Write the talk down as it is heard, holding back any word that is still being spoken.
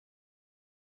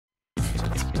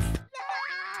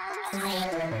Why,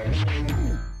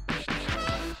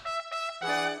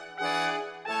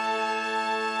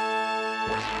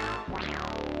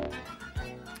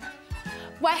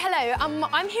 hello.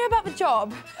 I'm here about the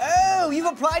job. Oh, you've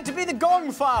applied to be the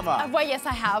Gong farmer. Well, yes,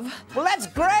 I have. Well, that's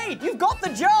great. You've got the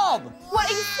job. What,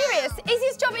 are you serious?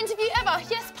 Easiest job interview ever.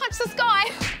 Yes, punch the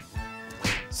sky.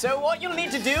 So what you'll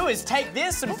need to do is take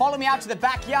this and follow me out to the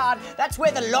backyard. That's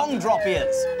where the long drop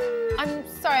is. I'm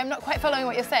sorry, I'm not quite following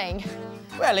what you're saying.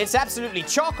 Well, it's absolutely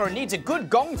chocker and needs a good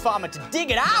Gong farmer to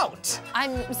dig it out.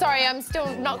 I'm sorry, I'm still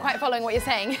not quite following what you're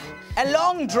saying. A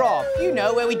long drop, you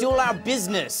know, where we do all our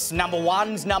business. Number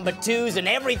ones, number twos, and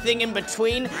everything in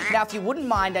between. Now, if you wouldn't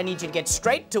mind, I need you to get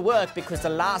straight to work because the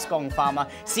last Gong farmer,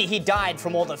 see, he died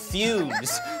from all the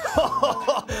fumes.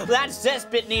 That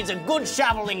cesspit needs a good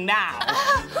shoveling now.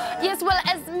 Yes, well,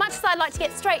 as much as I'd like to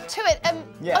get straight to it,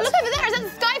 yes. Oh, look over there, is that the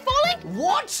sky falling?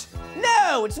 What?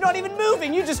 No, it's not even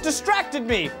moving. You just distracted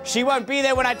me. She won't be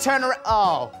there when I turn around.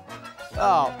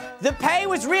 Oh, the pay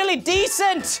was really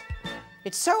decent.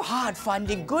 It's so hard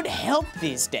finding good help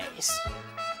these days.